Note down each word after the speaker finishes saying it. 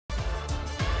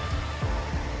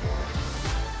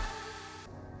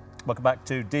Welcome back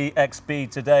to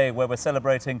DXB today, where we're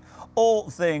celebrating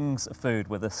all things food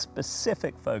with a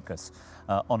specific focus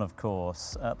on, of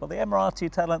course, the Emirati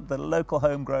talent, the local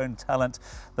homegrown talent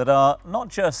that are not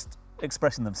just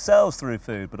expressing themselves through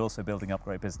food, but also building up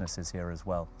great businesses here as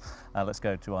well. Let's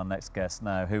go to our next guest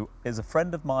now, who is a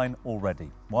friend of mine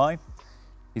already. Why?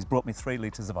 He's brought me 3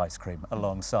 litres of ice cream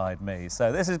alongside me.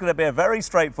 So this is going to be a very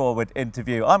straightforward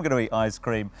interview. I'm going to eat ice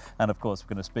cream. And of course, we're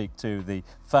going to speak to the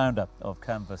founder of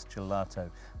Canvas Gelato,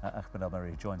 Ahmad Al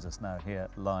Marri, joins us now here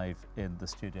live in the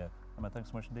studio. Ahmad,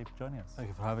 thanks so much indeed for joining us. Thank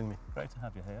you for having me. Great to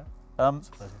have you here.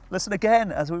 Listen,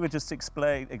 again, as we were just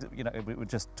explaining, we were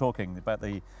just talking about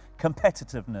the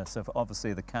competitiveness of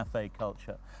obviously the cafe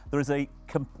culture. There is a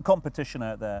competition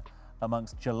out there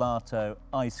amongst gelato,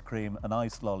 ice cream and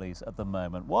ice lollies at the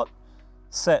moment. What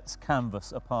sets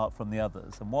Canvas apart from the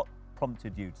others, and what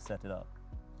prompted you to set it up?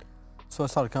 So I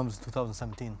started Canvas in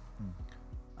 2017.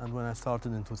 And when I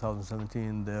started in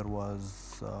 2017, there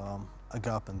was a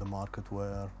gap in the market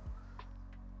where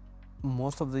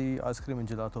most of the ice cream and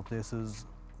gelato places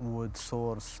would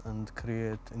source and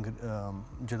create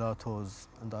gelatos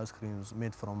and ice creams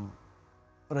made from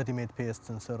ready-made pastes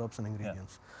and syrups and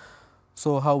ingredients. Yeah.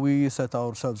 So how we set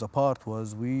ourselves apart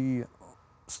was we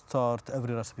start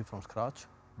every recipe from scratch.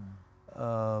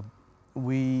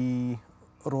 We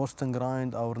roast and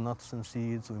grind our nuts and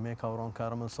seeds. We make our own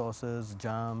caramel sauces,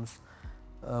 jams.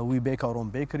 We bake our own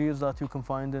bakeries that you can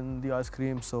find in the ice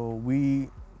cream. So we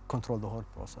control the whole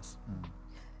process.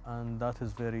 And that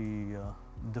is very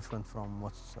different from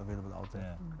what's available out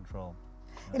there. Yeah, control.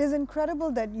 It is incredible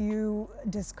that you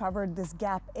discovered this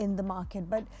gap in the market,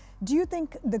 but do you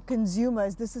think the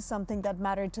consumers, this is something that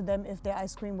mattered to them if their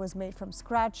ice cream was made from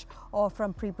scratch or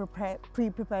from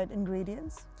pre-prepared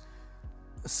ingredients?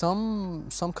 Some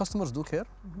customers do care,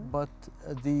 but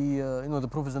the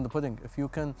proof is in the pudding. If you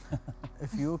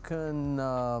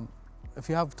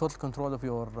have total control of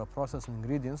your process and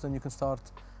ingredients, then you can start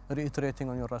reiterating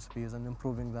on your recipes and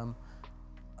improving them.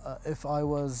 If I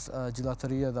was a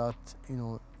gelateria that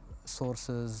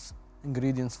sources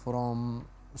ingredients from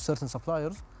certain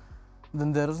suppliers,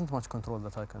 then there isn't much control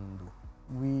that I can do.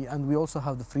 We also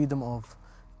have the freedom of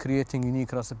creating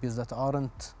unique recipes that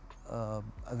aren't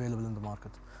available in the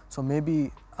market. So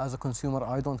maybe as a consumer,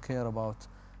 I don't care about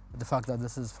the fact that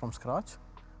this is from scratch,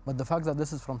 but the fact that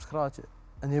this is from scratch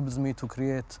enables me to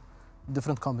create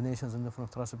different combinations and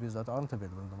different recipes that aren't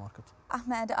available in the market.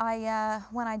 Ahmed,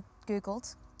 when I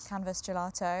Googled Canvas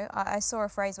Gelato, I saw a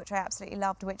phrase which I absolutely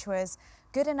loved, which was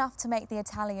good enough to make the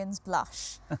Italians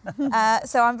blush.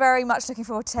 So I'm very much looking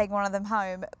forward to taking one of them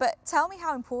home. But tell me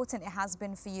how important it has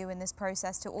been for you in this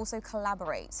process to also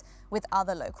collaborate with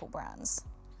other local brands.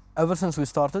 Ever since we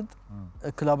started,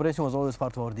 collaboration was always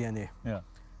part of our DNA. Yeah.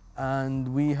 And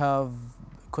we have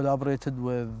collaborated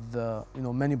with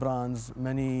many brands,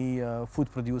 many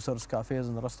food producers, cafes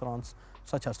and restaurants,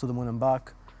 such as To the Moon and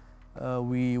Back.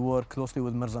 We work closely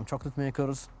with Mirza chocolate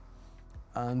makers.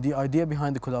 And the idea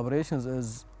behind the collaborations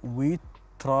is we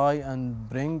try and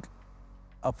bring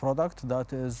a product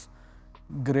that is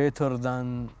greater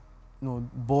than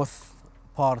both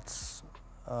parts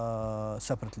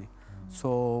separately.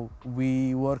 So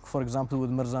we work, for example, with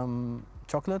Mirza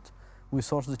chocolate. We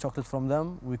source the chocolate from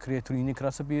them. We create unique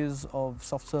recipes of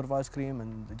soft serve ice cream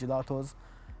and gelatos.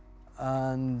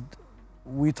 And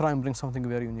we try and bring something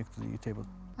very unique to the table.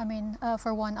 I mean,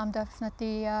 for one, I'm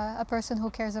definitely a person who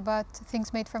cares about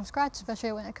things made from scratch,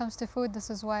 especially when it comes to food. This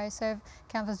is why I serve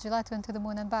Canvas Gelato and To the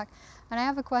Moon and Back. And I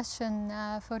have a question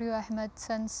for you, Ahmed,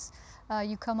 since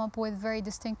you come up with very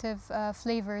distinctive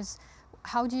flavors.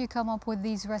 How do you come up with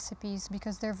these recipes?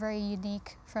 Because they're very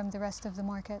unique from the rest of the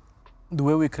market. The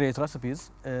way we create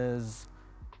recipes is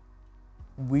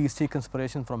we seek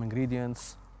inspiration from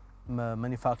ingredients,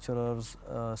 manufacturers,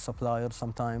 suppliers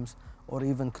sometimes, or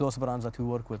even close brands that we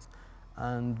work with.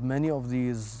 And many of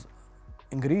these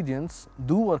ingredients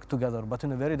do work together, but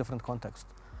in a very different context.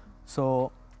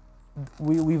 So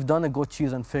we've done a goat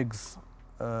cheese and figs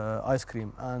ice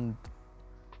cream, and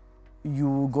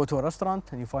you go to a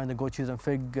restaurant and you find a goat cheese and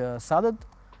fig salad,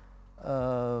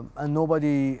 and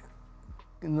nobody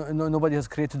has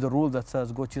created a rule that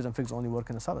says goat cheese and figs only work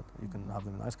in a salad. You can have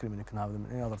them in ice cream and you can have them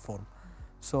in any other form.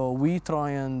 So we try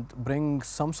and bring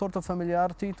some sort of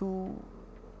familiarity to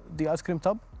the ice cream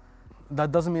tub.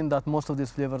 That doesn't mean that most of these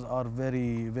flavors are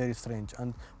very, very strange.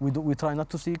 And we try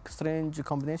not to seek strange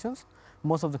combinations.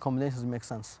 Most of the combinations make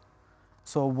sense.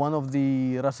 So one of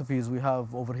the recipes we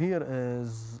have over here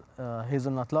is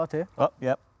hazelnut latte. Oh,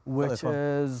 yep. Which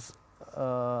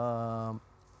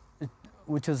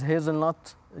is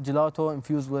hazelnut gelato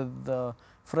infused with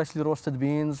freshly roasted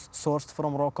beans sourced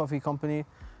from raw coffee company.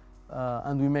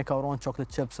 and we make our own chocolate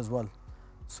chips as well.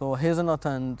 So hazelnut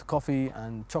and coffee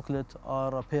and chocolate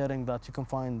are a pairing that you can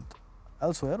find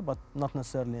elsewhere, but not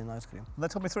necessarily in ice cream. And they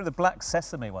told me through the black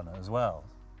sesame one as well.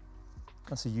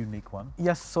 That's a unique one.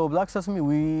 Yes, so black sesame,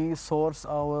 we source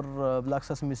our black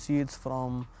sesame seeds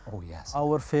from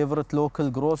our favorite local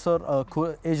grocer,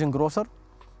 Asian grocer,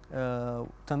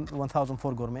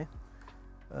 1004 Gourmet.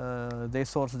 They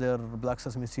source their black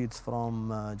sesame seeds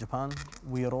from Japan.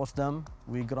 We roast them,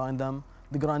 we grind them.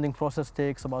 The grinding process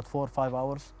takes about 4 or 5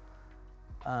 hours,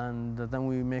 and then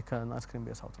we make an ice cream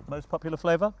base out of it. Most popular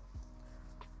flavour?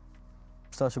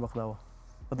 Pistachio baklava.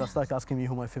 But that's like asking me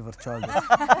who my favorite child is.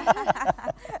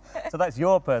 So that's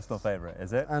your personal favourite,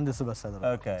 is it? And it's the bestseller.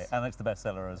 Okay, and it's the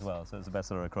bestseller as well, so it's a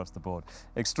bestseller across the board.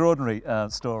 Extraordinary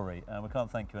story, and we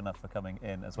can't thank you enough for coming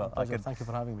in as well. Thank you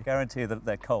for having me. Guarantee that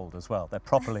they're cold as well. They're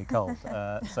properly cold.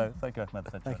 So thank you, Ahmad.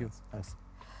 Thank you. Thanks.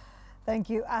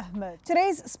 Thank you, Ahmed.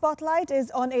 Today's spotlight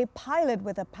is on a pilot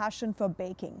with a passion for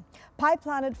baking. Pie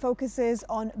Planet focuses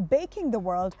on baking the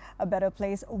world a better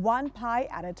place, one pie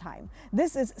at a time.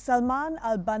 This is Salman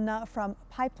Al Banna from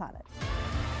Pie Planet.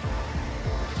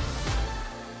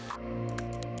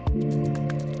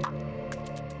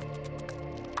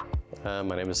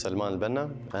 My name is Salman Al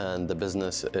Banna, and the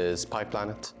business is Pie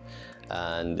Planet.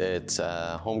 And it's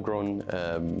a homegrown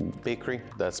bakery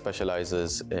that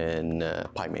specializes in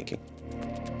pie making.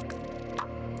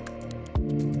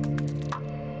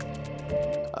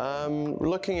 We're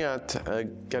looking at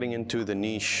getting into the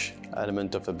niche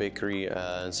element of a bakery,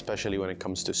 especially when it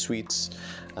comes to sweets,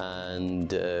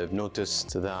 and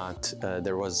noticed that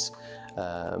there was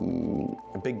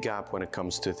a big gap when it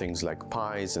comes to things like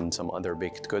pies and some other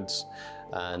baked goods,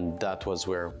 and that was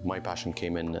where my passion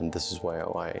came in, and this is why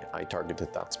I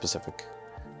targeted that specific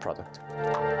product.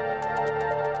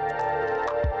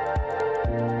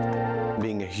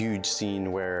 Being a huge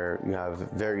scene where you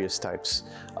have various types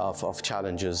of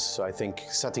challenges, so I think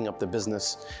setting up the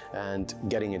business and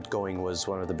getting it going was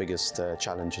one of the biggest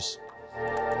challenges.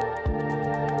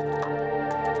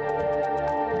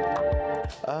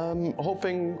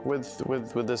 Hoping with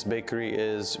this bakery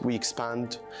is we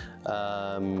expand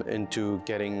into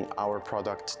getting our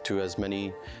product to as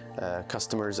many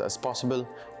customers as possible,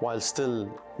 while still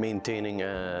maintaining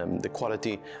the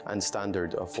quality and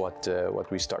standard of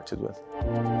what we started with.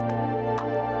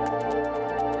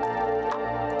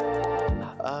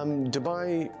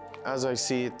 Dubai, as I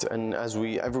see it, and as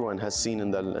everyone has seen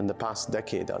in the past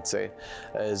decade, I'd say,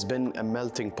 has been a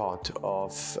melting pot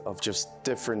of just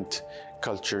different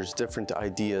cultures, different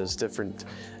ideas, different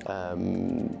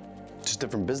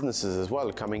businesses as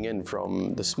well, coming in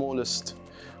from the smallest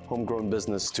homegrown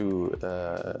business to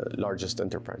largest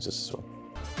enterprises as well.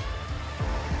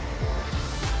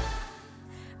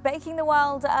 Baking the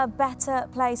world a better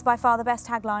place, by far the best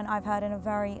tagline I've heard in a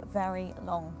very, very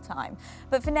long time.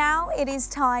 But for now, it is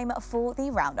time for the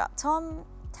roundup. Tom,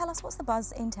 tell us what's the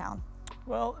buzz in town?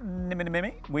 Well,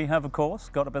 Mimi, we have, of course,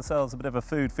 got up ourselves a bit of a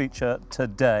food feature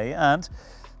today, and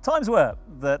times were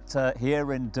that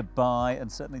here in Dubai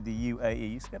and certainly the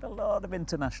UAE, used to get a lot of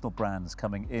international brands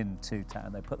coming into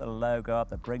town. They put the logo up,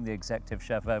 they bring the executive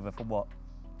chef over for what,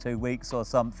 2 weeks or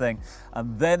something,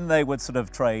 and then they would sort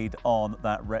of trade on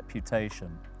that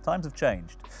reputation. Times have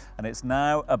changed, and it's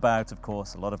now about, of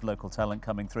course, a lot of local talent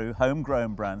coming through,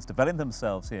 homegrown brands developing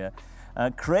themselves here,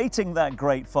 creating that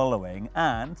great following,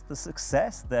 and the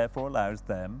success therefore allows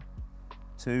them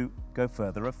to go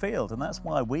further afield. And that's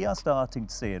why we are starting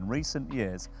to see in recent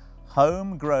years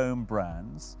homegrown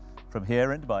brands from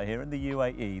here in Dubai, here in the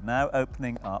UAE, now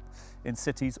opening up in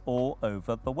cities all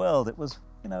over the world. It was,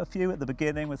 a few at the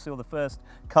beginning. We saw the first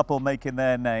couple making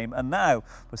their name, and now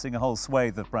we're seeing a whole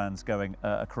swathe of brands going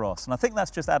across. And I think that's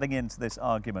just adding into this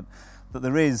argument that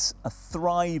there is a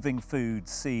thriving food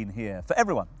scene here for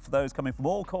everyone, for those coming from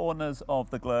all corners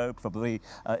of the globe, for the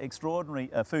extraordinary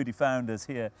foodie founders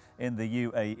here in the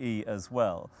UAE as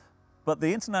well. But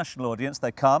the international audience,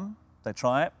 they come, they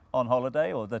try it on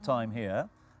holiday or their time here,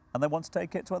 and they want to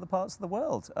take it to other parts of the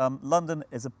world. London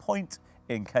is a point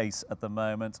in case at the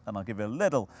moment, and I'll give you a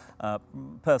little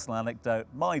personal anecdote.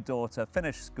 My daughter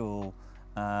finished school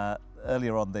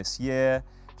earlier on this year.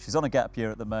 She's on a gap year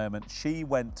at the moment. She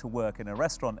went to work in a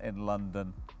restaurant in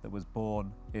London that was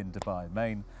born in Dubai,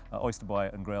 Main Oyster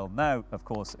Bar and Grill, now of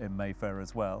course in Mayfair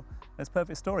as well. It's a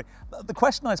perfect story. The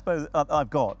question I suppose I've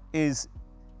got is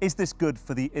this good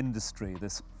for the industry,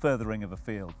 this furthering of a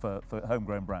field for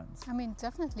homegrown brands? I mean,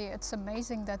 definitely. It's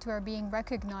amazing that we are being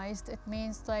recognized. It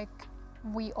means like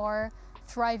we are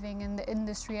thriving in the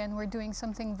industry, and we're doing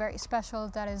something very special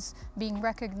that is being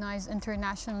recognized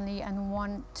internationally and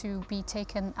want to be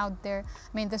taken out there.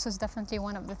 I mean, this is definitely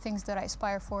one of the things that I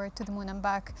aspire for, to the moon and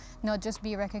back, not just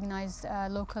be recognized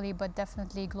locally, but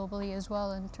definitely globally as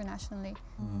well, internationally.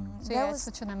 So yeah, it's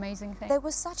such an amazing thing. There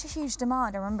was such a huge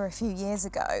demand, I remember a few years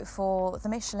ago, for the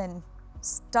Michelin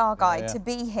Star Guide to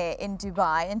be here in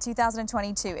Dubai. In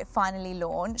 2022, it finally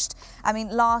launched. I mean,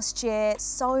 last year,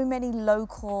 so many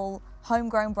local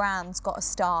homegrown brands got a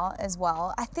star as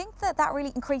well. I think that that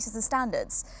really increases the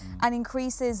standards and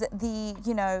increases the,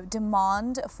 you know,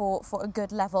 demand for a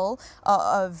good level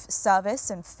of service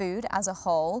and food as a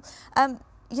whole.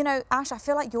 You know, Ash, I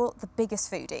feel like you're the biggest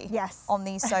foodie on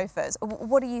these sofas.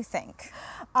 What do you think?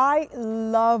 I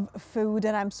love food,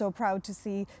 and I'm so proud to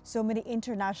see so many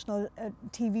international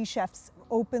TV chefs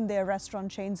open their restaurant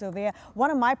chains over here.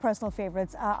 One of my personal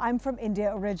favorites, I'm from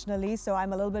India originally, so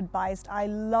I'm a little bit biased. I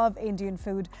love Indian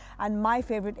food, and my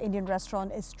favorite Indian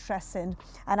restaurant is Trescent.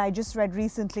 And I just read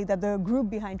recently that the group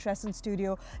behind Trescent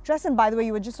Studio, Trescent, by the way,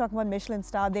 you were just talking about Michelin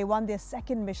star, they won their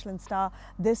second Michelin star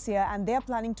this year, and they're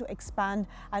planning to expand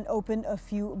and open a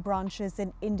few branches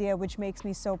in India, which makes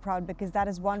me so proud, because that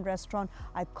is one restaurant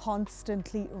I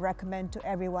constantly recommend to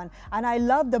everyone. And I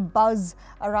love the buzz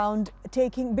around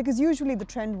taking, because usually the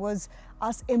trend was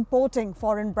us importing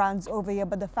foreign brands over here,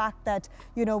 but the fact that,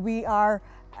 you know, we are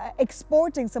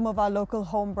exporting some of our local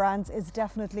home brands is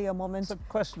definitely a moment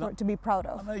to be proud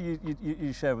of. I know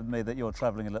you shared with me that you're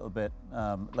traveling a little bit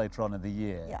later on in the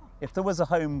year. Yeah. If there was a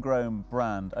homegrown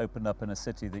brand opened up in a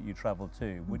city that you travel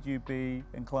to, would you be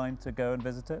inclined to go and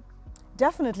visit it?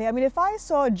 Definitely. I mean, if I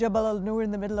saw Jabal Al Noor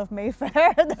in the middle of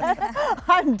Mayfair, then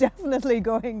I'm definitely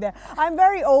going there. I'm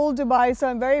very old Dubai, so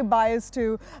I'm very biased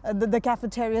to the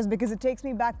cafeterias, because it takes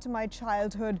me back to my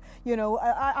childhood. You know,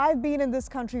 I've been in this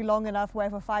country long enough where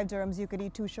for 5 dirhams you could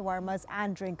eat 2 shawarmas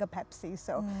and drink a Pepsi.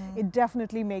 So it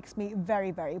definitely makes me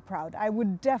very, very proud. I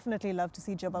would definitely love to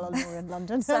see Jabal Al Noor in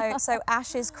London. So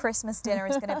Ash's Christmas dinner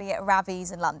is going to be at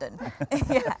Ravi's in London.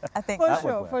 Yeah, I think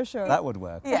for sure. That would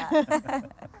work. Yeah.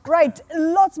 Right,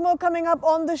 lots more coming up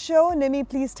on the show. Nimi,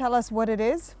 please tell us what it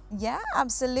is. Yeah,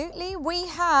 absolutely. We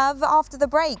have, after the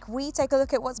break, we take a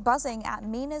look at what's buzzing at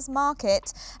Mina's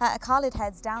Market. Khalid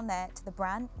heads down there to the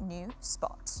brand new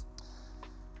spot.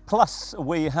 Plus,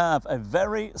 we have a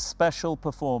very special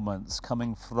performance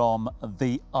coming from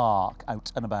the Ark,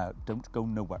 out and about. Don't go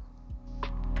nowhere.